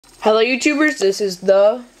Hello YouTubers, this is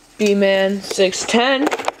the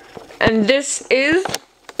B-Man610 and this is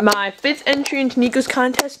my 5th entry into Nico's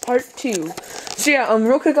contest part 2. So yeah,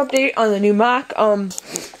 real quick update on the new mock.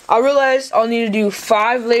 I realized I'll need to do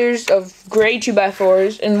 5 layers of gray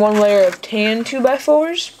 2x4s and 1 layer of tan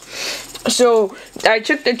 2x4s. So I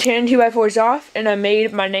took the tan 2x4s off and I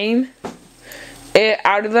made my name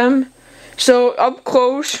out of them. So up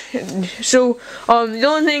close, the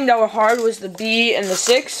only thing that were hard was the B and the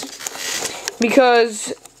 6,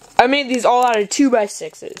 because I made these all out of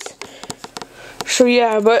 2x6s. So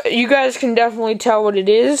yeah, but you guys can definitely tell what it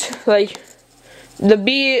is. Like the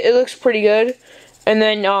B, it looks pretty good, and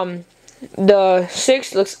then the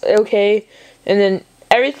 6 looks okay, and then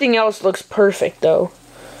everything else looks perfect though.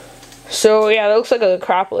 So yeah, that looks like a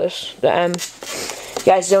Acropolis. The M. You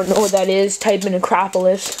guys don't know what that is, type in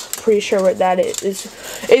Acropolis. Pretty sure what that is.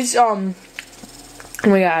 It's oh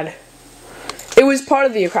my god. It was part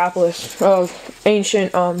of the Acropolis of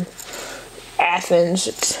ancient Athens.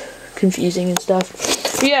 It's confusing and stuff.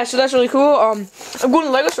 But yeah, so that's really cool. I'm going to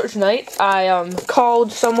the Lego store tonight. I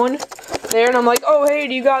called someone there and I'm like, "Oh hey,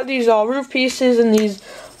 do you got these roof pieces and these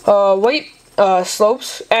white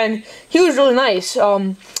slopes?" And he was really nice.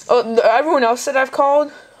 Everyone else that I've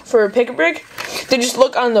called for a pick-a-brick, they just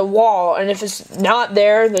look on the wall, and if it's not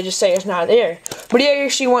there, they just say it's not there. But he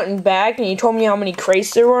actually went back, and he told me how many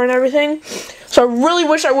crates there were and everything. So I really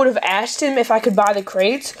wish I would have asked him if I could buy the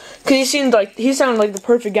crates, because he sounded like the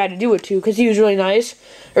perfect guy to do it to, because he was really nice,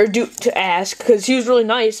 to ask, because he was really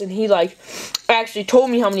nice, and he actually told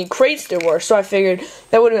me how many crates there were. So I figured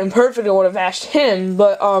that would have been perfect. I would have asked him,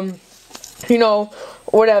 but you know,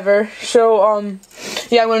 whatever. So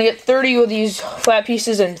yeah, I'm gonna get 30 of these flat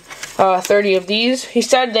pieces and 30 of these. He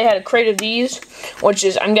said they had a crate of these, which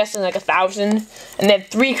is, I'm guessing, like 1,000, and they had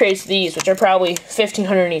 3 crates of these, which are probably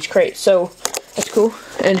 1,500 in each crate. So that's cool,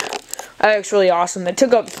 and that looks really awesome. They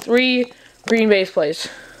took up 3 green base plates.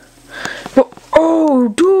 But, oh,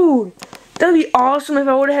 dude, that'd be awesome if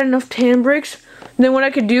I would have had enough tan bricks. Then what I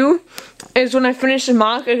could do is when I finish the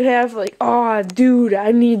mock, I could have oh dude,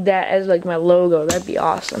 I need that as my logo. That'd be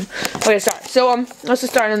awesome. Okay, sorry. So let's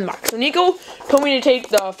just start on the mock. So Nico told me to take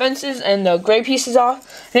the fences and the gray pieces off.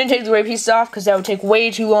 I didn't take the gray pieces off because that would take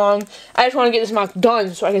way too long. I just want to get this mock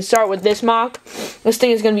done so I can start with this mock. This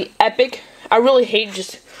thing is gonna be epic. I really hate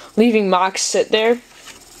just leaving mocks sit there.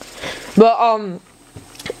 But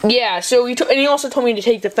yeah. So he also told me to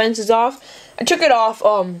take the fences off. I took it off.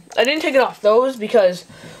 I didn't take it off those because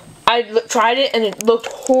I tried it and it looked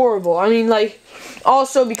horrible. I mean,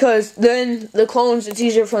 also because then the clones, it's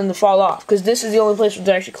easier for them to fall off, because this is the only place where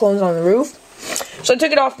there's actually clones on the roof. So I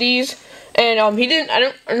took it off these, and he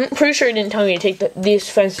didn't. I'm pretty sure he didn't tell me to take these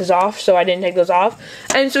fences off, so I didn't take those off.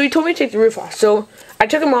 And so he told me to take the roof off. So I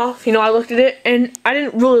took them off. You know, I looked at it and I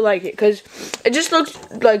didn't really like it because it just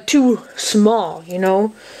looked too small. You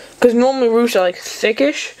know, because normally roofs are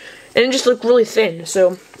thickish, and it just looked really thin.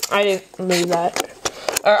 So I didn't leave that.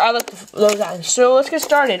 Or I left those on. So let's get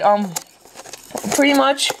started. Pretty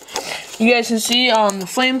much, you guys can see the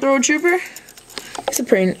flamethrower trooper. It's a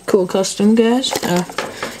pretty cool custom, guys.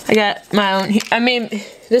 I got my own. I mean,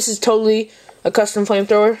 this is totally a custom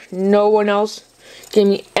flamethrower. No one else gave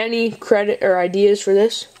me any credit or ideas for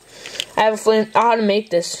this. I have how to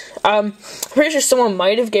make this. I'm pretty sure someone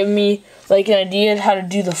might have given me an idea of how to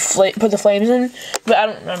do put the flames in, but I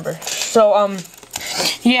don't remember. So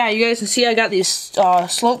yeah, you guys can see I got these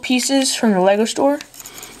slope pieces from the Lego store.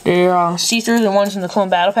 They're see-through, the ones in the clone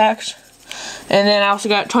battle packs. And then I also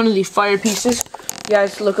got a ton of these fire pieces. You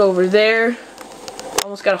guys look over there.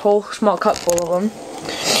 Almost got a whole small cup full of them.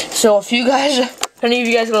 So if any of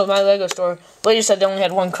you guys go to my Lego store, they just said they only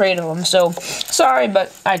had 1 crate of them. So sorry,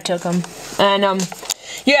 but I took them. And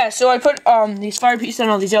yeah, so I put these fire pieces on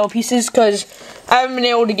all these yellow pieces because I haven't been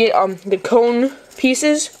able to get the cone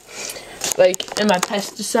pieces in my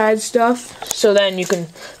pesticide stuff, so then you can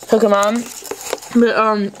hook them on.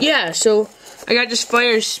 But yeah, so I got this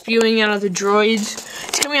fire spewing out of the droids.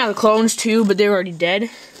 It's coming out of the clones too, but they were already dead.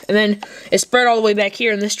 And then it spread all the way back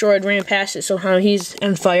here, and this droid ran past it, so now he's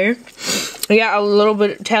on fire. I got a little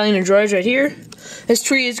bit of Italian of droids right here. This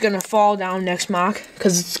tree is gonna fall down next mock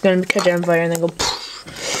because it's gonna catch on fire and then go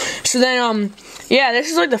poof. So then yeah, this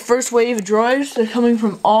is the first wave of droids. They're coming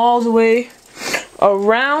from all the way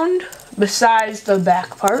around besides the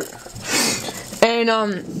back part. And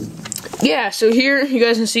yeah, so here you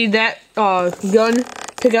guys can see that gun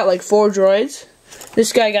took out 4 droids.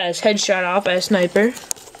 This guy got his head shot off by a sniper.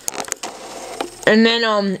 And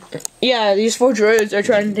then yeah, these 4 droids are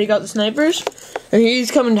trying to take out the snipers, and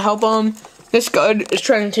he's coming to help them. This guy is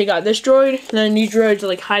trying to take out this droid, and then these droids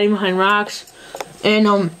are hiding behind rocks. And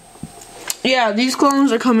yeah, these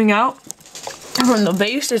clones are coming out from the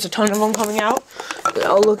base. There's a ton of them coming out.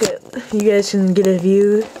 I'll look at, you guys can get a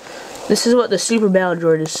view. This is what the Super Battle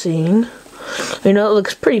Droid is seeing. You know, it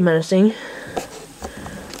looks pretty menacing.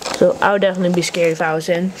 So I would definitely be scared if I was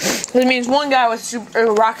in. That means one guy with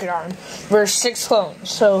a rocket arm versus 6 clones.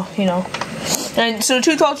 So, you know. And so the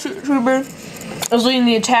 212 Trooper is leading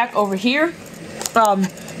the attack over here.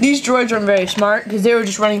 These droids aren't very smart because they were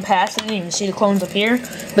just running past. They didn't even see the clones up here.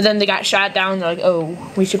 But then they got shot down. They're like, oh,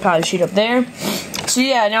 we should probably shoot up there. So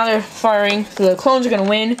yeah, now they're firing. So the clones are going to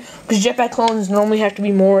win because jetpack clones normally have to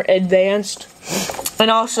be more advanced. And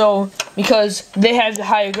also because they have the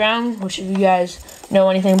higher ground, which if you guys know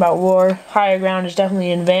anything about war, higher ground is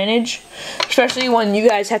definitely an advantage. Especially when you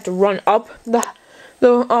guys have to run up the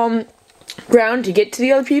ground to get to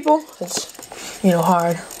the other people. It's, you know,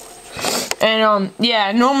 hard. And,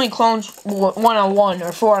 yeah, normally clones 1-on-1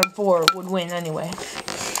 or 4-on-4 would win anyway.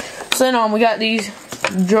 So then, we got these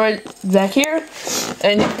droids back here,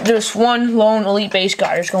 and just one lone elite base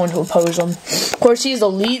guard is going to oppose them. Of course, he's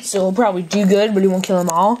elite, so he'll probably do good, but he won't kill them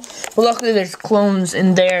all. But luckily, there's clones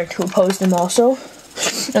in there to oppose them also.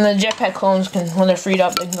 And then jetpack clones can, when they're freed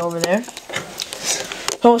up, they can go over there.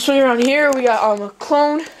 So we'll swing around here. We got a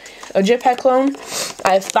clone, a jetpack clone.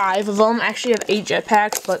 I have 5 of them. Actually, I have 8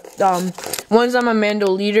 jetpacks, but one's on my Mando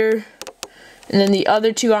leader, and then the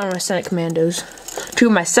other 2 are on my Senate commandos. 2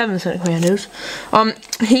 of my 7 Senate commandos.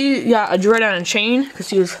 He got a droid on a chain because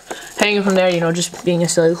he was hanging from there, you know, just being a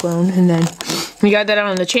silly clone. And then we got that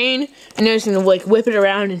on the chain, and then he's gonna like whip it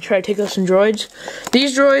around and try to take out some droids.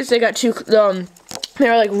 These droids, they got 2. They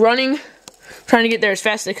were like running, trying to get there as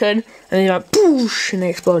fast as they could, and they got boosh, and they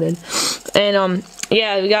exploded. And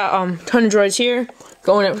yeah, we got a ton of droids here.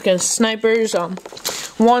 Going up against snipers,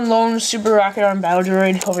 one lone super rocket arm battle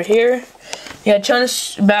droid over here. You got a ton of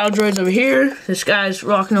battle droids over here. This guy's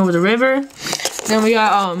walking over the river. Then we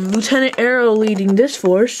got Lieutenant Arrow leading this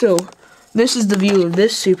force. So this is the view of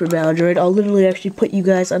this super battle droid. I'll literally actually put you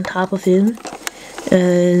guys on top of him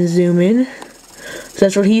and zoom in. So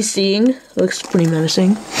that's what he's seeing. Looks pretty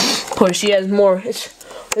menacing. Of course, he has more.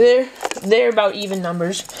 They're about even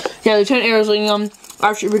numbers. Yeah, Lieutenant Arrow's leading them.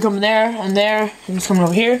 Our trooper coming there, and he's coming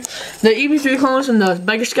over here. The EB3 clones and the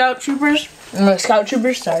Biker Scout troopers,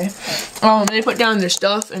 sorry. They put down their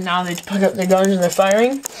stuff, and now they put up their guns and they're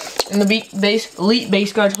firing. And the elite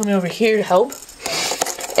base guard's coming over here to help.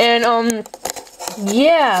 And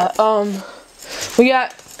yeah, we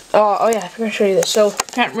got. Oh yeah, I forgot to show you this. So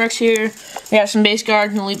Captain Rex here. We got some base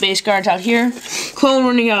guards and elite base guards out here. Clone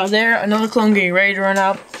running out of there. Another clone getting ready to run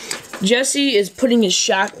out. Jesse is putting his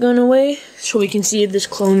shotgun away so we can see if this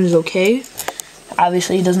clone is okay.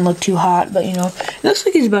 Obviously, he doesn't look too hot, but you know, it looks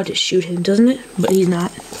like he's about to shoot him, doesn't it? But he's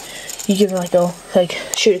not. You can like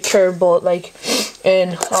shoot a curve bullet like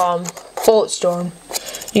in Bullet Storm.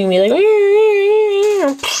 You can be like,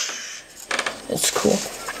 it's cool.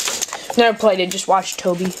 Never played it. Just watch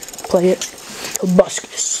Toby play it.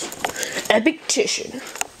 Tobuscus, Epictician.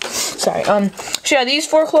 Sorry. So yeah, these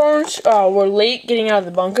 4 clones were late getting out of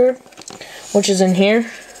the bunker, which is in here,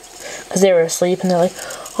 because they were asleep, and they're like,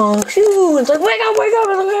 oh shoot! It's like, wake up,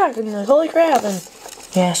 and look back, and they're like, holy crap! And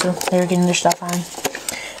yeah, so they were getting their stuff on.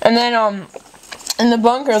 And then in the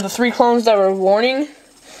bunker, the 3 clones that were warning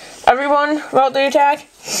everyone about the attack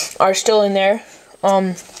are still in there.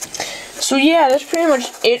 So yeah, that's pretty much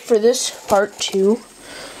it for this part 2.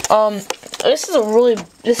 This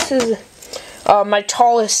is my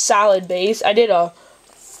tallest solid base. I did a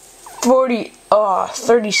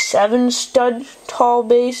 37 stud tall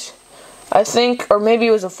base, I think, or maybe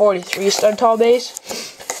it was a 43 stud tall base.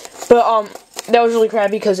 But that was really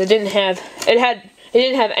crappy because it didn't have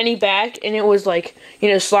any back, and it was like, you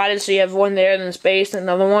know, slotted, so you have one there, then space, and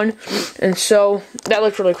another one, and so that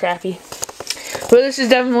looked really crappy. But this is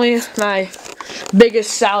definitely my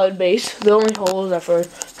biggest solid base. The only holes are for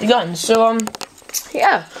the guns. So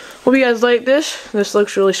yeah. Hope you guys like this. This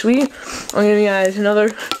looks really sweet. I'm giving you guys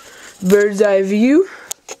another bird's eye view.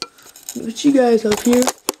 Put you guys up here.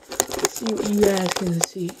 Let's see what you guys can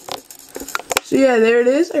see. So yeah, there it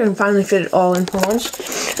is. I can finally fit it all in for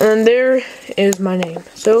once. And there is my name.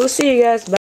 So we'll see you guys. Bye.